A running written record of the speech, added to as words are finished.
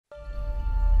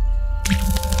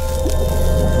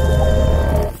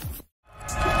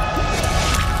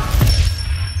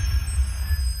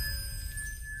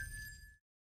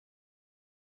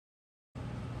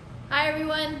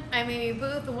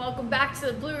Booth, and welcome back to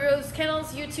the Blue Rose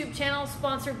Kennels YouTube channel,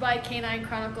 sponsored by Canine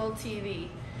Chronicle TV.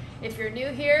 If you're new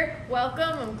here,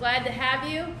 welcome. I'm glad to have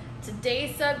you.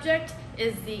 Today's subject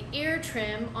is the ear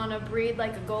trim on a breed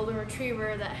like a Golden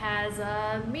Retriever that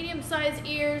has medium-sized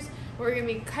ears. We're going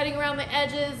to be cutting around the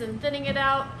edges and thinning it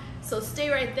out, so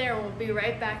stay right there and we'll be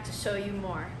right back to show you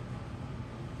more.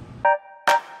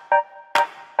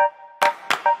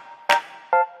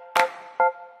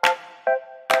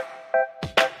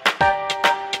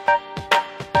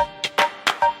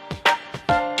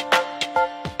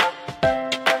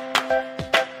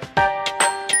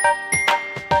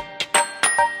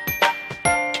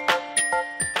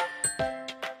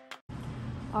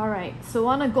 Alright, so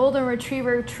on a Golden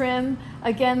Retriever trim,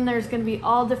 again, there's going to be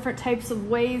all different types of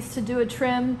ways to do a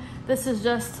trim. This is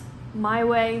just my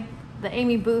way, the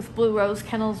Amy Booth Blue Rose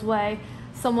Kennels way.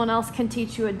 Someone else can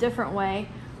teach you a different way,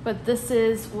 but this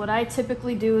is what I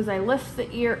typically do. Is I lift the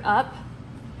ear up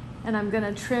and I'm going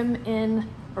to trim in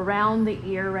around the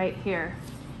ear right here.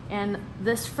 And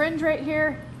this fringe right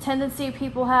here, tendency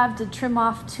people have to trim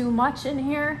off too much in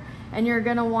here, and you're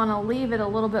going to want to leave it a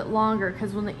little bit longer,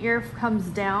 because when the ear comes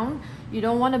down, you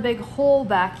don't want a big hole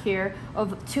back here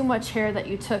of too much hair that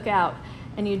you took out,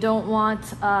 and you don't want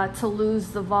to lose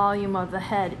the volume of the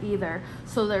head either.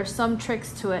 So there's some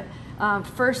tricks to it.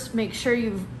 First, make sure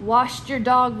you've washed your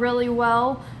dog really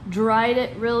well, dried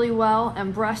it really well,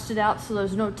 and brushed it out so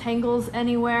there's no tangles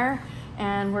anywhere.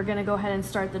 And we're going to go ahead and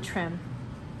start the trim.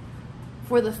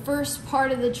 For the first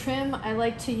part of the trim, I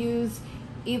like to use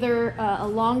either a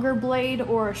longer blade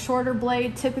or a shorter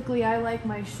blade. Typically I like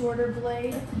my shorter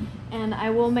blade, and I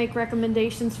will make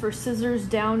recommendations for scissors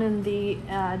down in the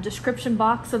description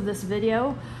box of this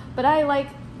video, but I like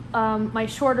my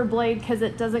shorter blade because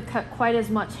it doesn't cut quite as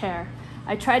much hair.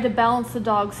 I tried to balance the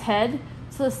dog's head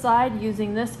to the side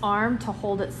using this arm to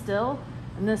hold it still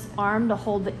and this arm to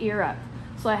hold the ear up.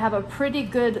 So I have a pretty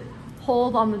good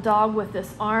hold on the dog with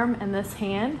this arm and this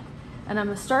hand. And I'm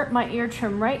going to start my ear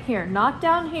trim right here, not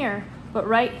down here, but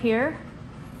right here.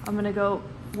 I'm going to go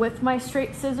with my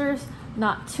straight scissors,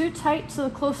 not too tight so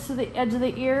close to the edge of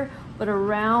the ear, but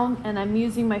around, and I'm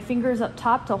using my fingers up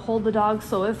top to hold the dog,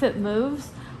 so if it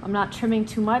moves, I'm not trimming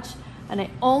too much. And I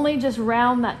only just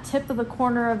round that tip of the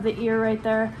corner of the ear right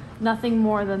there, nothing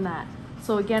more than that.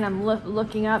 So again, I'm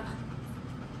looking up,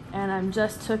 and I'm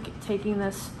just taking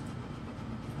this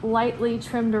lightly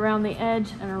trimmed around the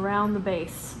edge and around the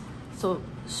base. So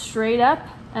straight up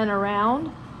and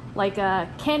around, like a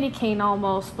candy cane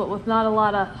almost, but with not a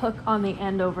lot of hook on the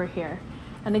end over here.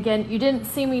 And again, you didn't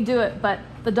see me do it, but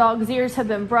the dog's ears have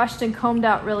been brushed and combed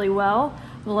out really well.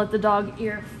 I'm gonna let the dog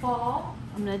ear fall.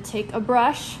 I'm gonna take a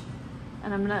brush,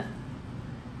 and I'm gonna,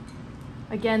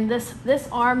 again, this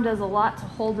arm does a lot to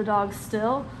hold the dog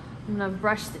still. I'm gonna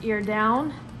brush the ear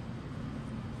down,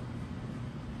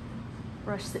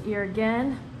 brush the ear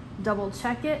again, double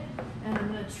check it, and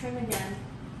I'm going to trim again,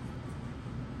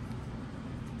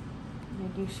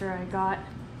 making sure I got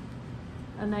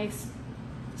a nice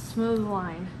smooth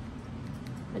line.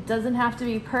 It doesn't have to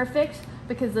be perfect,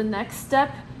 because the next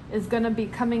step is going to be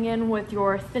coming in with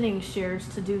your thinning shears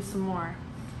to do some more.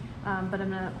 But I'm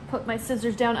going to put my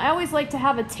scissors down. I always like to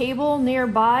have a table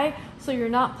nearby, so you're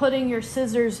not putting your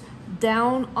scissors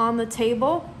down on the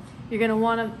table. You're going to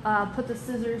want to put the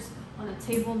scissors on a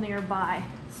table nearby,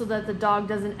 so that the dog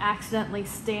doesn't accidentally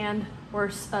stand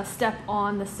or step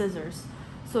on the scissors.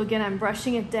 So again, I'm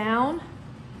brushing it down,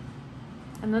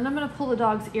 and then I'm going to pull the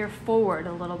dog's ear forward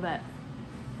a little bit.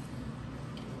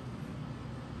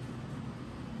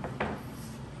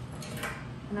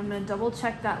 And I'm going to double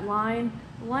check that line.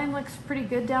 The line looks pretty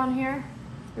good down here.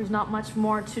 There's not much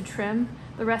more to trim.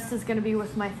 The rest is going to be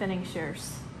with my thinning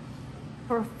shears.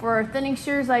 For thinning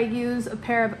shears, I use a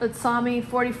pair of Utsami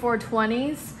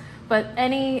 4420s. But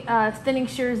any thinning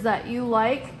shears that you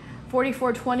like,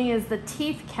 4420 is the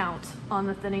teeth count on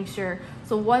the thinning shear.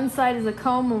 So one side is a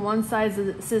comb and one side is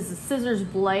a scissors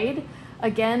blade.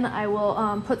 Again, I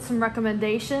will put some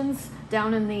recommendations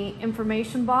down in the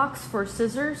information box for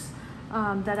scissors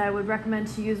that I would recommend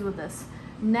to use with this.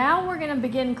 Now we're going to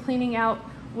begin cleaning out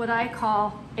what I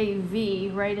call a V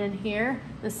right in here.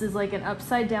 This is like an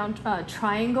upside down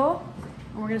triangle.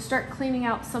 And we're going to start cleaning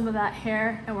out some of that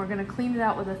hair, and we're going to clean it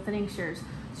out with the thinning shears.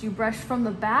 So you brush from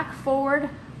the back forward,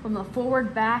 from the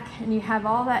forward back, and you have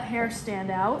all that hair stand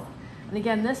out. And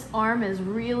again, this arm is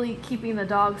really keeping the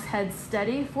dog's head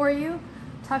steady for you.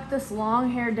 Tuck this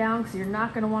long hair down, because you're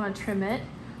not going to want to trim it,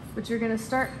 but you're going to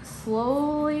start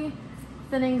slowly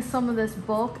thinning some of this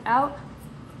bulk out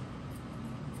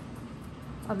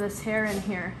of this hair in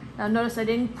here. Now notice I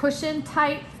didn't push in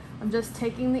tight, I'm just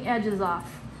taking the edges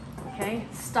off. Okay,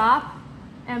 stop,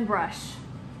 and brush,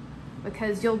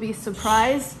 because you'll be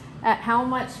surprised at how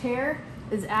much hair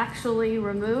is actually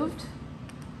removed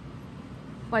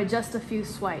by just a few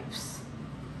swipes.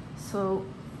 So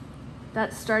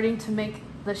that's starting to make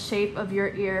the shape of your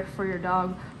ear for your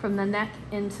dog from the neck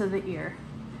into the ear.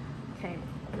 Okay,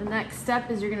 the next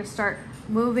step is you're going to start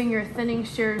moving your thinning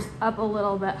shears up a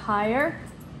little bit higher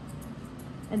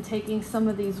and taking some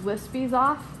of these wispies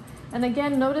off. And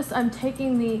again, notice I'm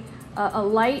taking a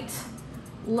light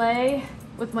lay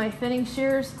with my thinning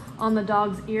shears on the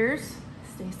dog's ears.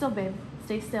 Stay still, babe.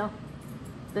 Stay still.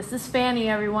 This is Fanny,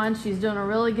 everyone. She's doing a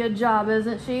really good job,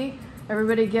 isn't she?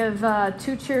 Everybody give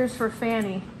 2 cheers for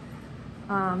Fanny.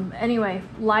 Anyway,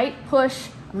 light push.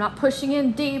 I'm not pushing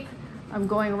in deep. I'm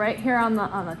going right here on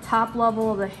the top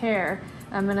level of the hair.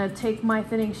 I'm going to take my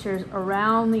thinning shears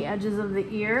around the edges of the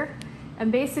ear.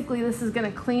 And basically this is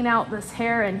going to clean out this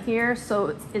hair in here,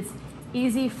 so it's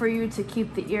easy for you to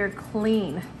keep the ear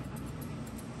clean.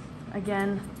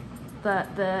 Again,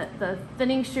 the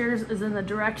thinning shears is in the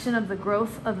direction of the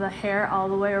growth of the hair all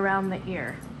the way around the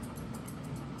ear.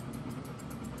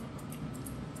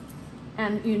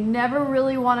 And you never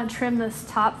really want to trim this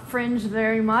top fringe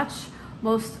very much.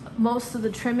 Most of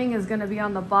the trimming is going to be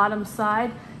on the bottom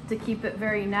side to keep it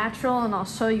very natural, and I'll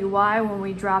show you why when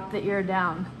we drop the ear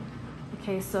down.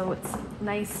 Okay, so it's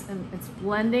nice and it's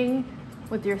blending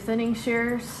with your thinning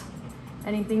shears.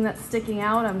 Anything that's sticking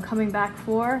out, I'm coming back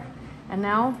for. And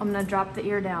now I'm going to drop the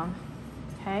ear down.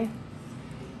 Okay?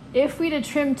 If we'd have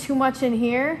trimmed too much in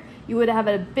here, you would have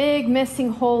a big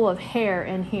missing hole of hair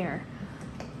in here.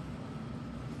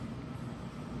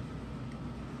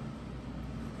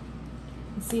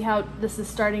 See how this is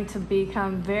starting to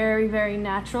become very, very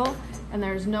natural, and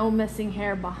there's no missing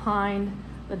hair behind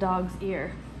the dog's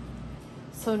ear.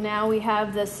 So now we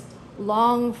have this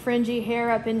long fringy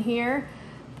hair up in here.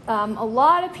 A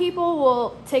lot of people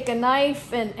will take a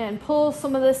knife and pull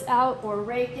some of this out or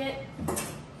rake it.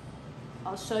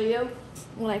 I'll show you.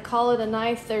 When I call it a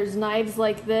knife, there's knives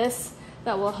like this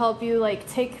that will help you like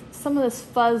take some of this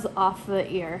fuzz off the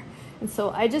ear. And so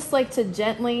I just like to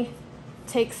gently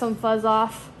take some fuzz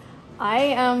off. I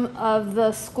am of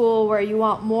the school where you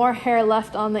want more hair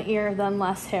left on the ear than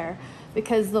less hair,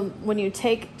 because when you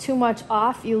take too much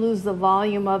off, you lose the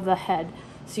volume of the head.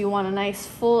 So you want a nice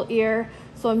full ear.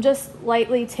 So I'm just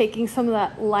lightly taking some of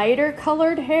that lighter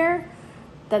colored hair,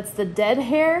 that's the dead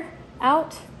hair,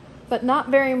 out, but not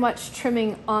very much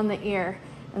trimming on the ear.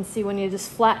 And see, when you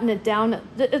just flatten it down,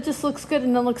 it just looks good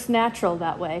and it looks natural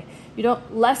that way. You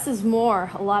don't, less is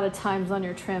more a lot of times on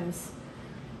your trims.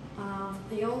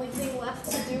 The only thing left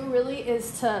to do really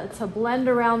is to blend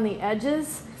around the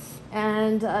edges.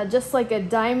 And just like a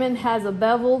diamond has a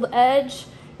beveled edge,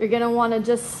 you're going to want to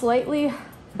just slightly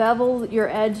bevel your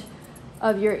edge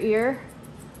of your ear.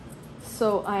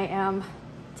 So I am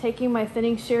taking my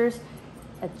thinning shears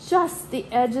at just the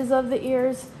edges of the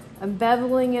ears and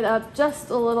beveling it up just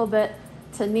a little bit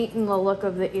to neaten the look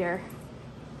of the ear.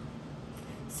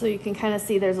 So you can kind of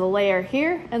see there's a layer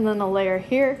here and then a layer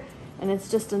here, and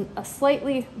it's just a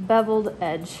slightly beveled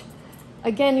edge.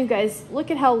 Again, you guys,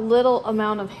 look at how little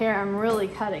amount of hair I'm really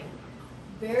cutting.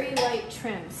 Very light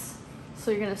trims. So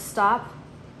you're going to stop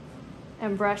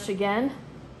and brush again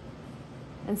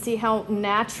and see how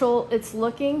natural it's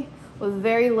looking with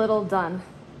very little done.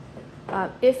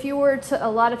 If you were to, a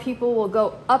lot of people will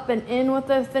go up and in with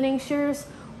their thinning shears.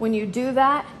 When you do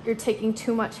that, you're taking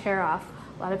too much hair off.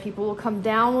 A lot of people will come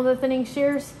down with the thinning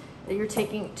shears, and you're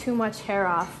taking too much hair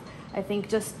off. I think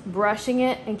just brushing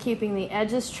it and keeping the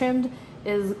edges trimmed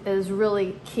is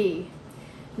really key.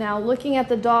 Now, looking at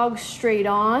the dog straight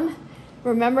on,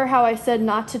 remember how I said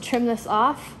not to trim this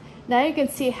off? Now you can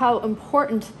see how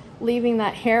important leaving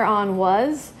that hair on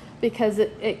was, because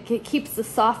it keeps the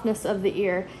softness of the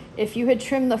ear. If you had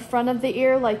trimmed the front of the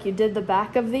ear like you did the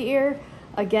back of the ear,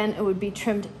 again, it would be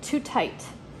trimmed too tight.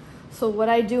 So what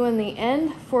I do in the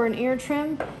end for an ear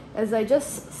trim is I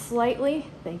just slightly,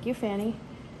 thank you, Fanny,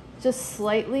 just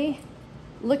slightly,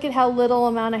 look at how little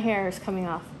amount of hair is coming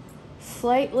off.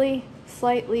 Slightly,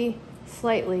 slightly,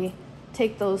 slightly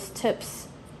take those tips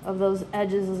of those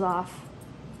edges off.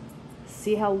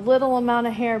 See how little amount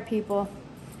of hair, people.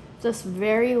 Just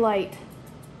very light.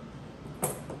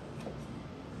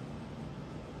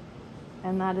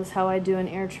 And that is how I do an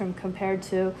ear trim compared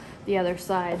to the other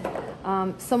side.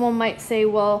 Someone might say,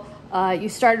 well, you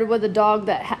started with a dog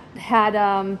that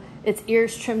had its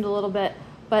ears trimmed a little bit.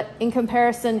 But in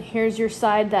comparison, here's your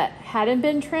side that hadn't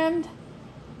been trimmed.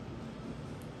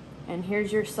 And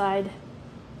here's your side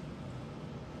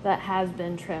that has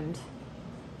been trimmed.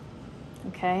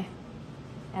 Okay?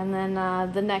 And then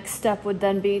the next step would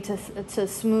then be to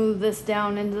smooth this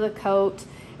down into the coat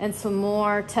and some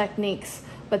more techniques.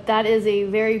 But that is a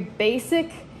very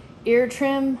basic ear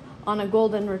trim on a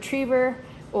golden retriever,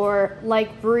 or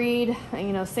like breed,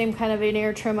 you know, same kind of an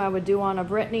ear trim I would do on a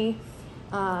Brittany,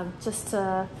 just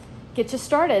to get you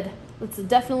started. It's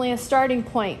definitely a starting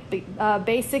point,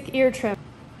 basic ear trim.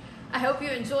 I hope you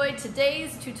enjoyed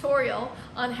today's tutorial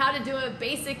on how to do a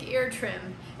basic ear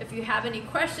trim. If you have any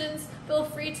questions, feel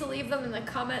free to leave them in the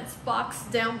comments box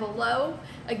down below.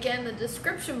 Again, the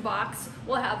description box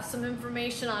will have some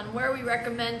information on where we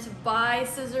recommend to buy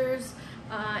scissors.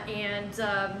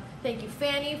 Thank you,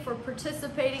 Fanny, for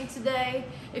participating today.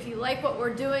 If you like what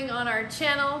we're doing on our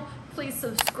channel, please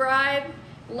subscribe,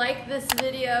 like this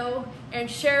video, and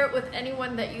share it with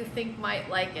anyone that you think might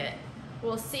like it.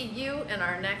 We'll see you in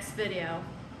our next video.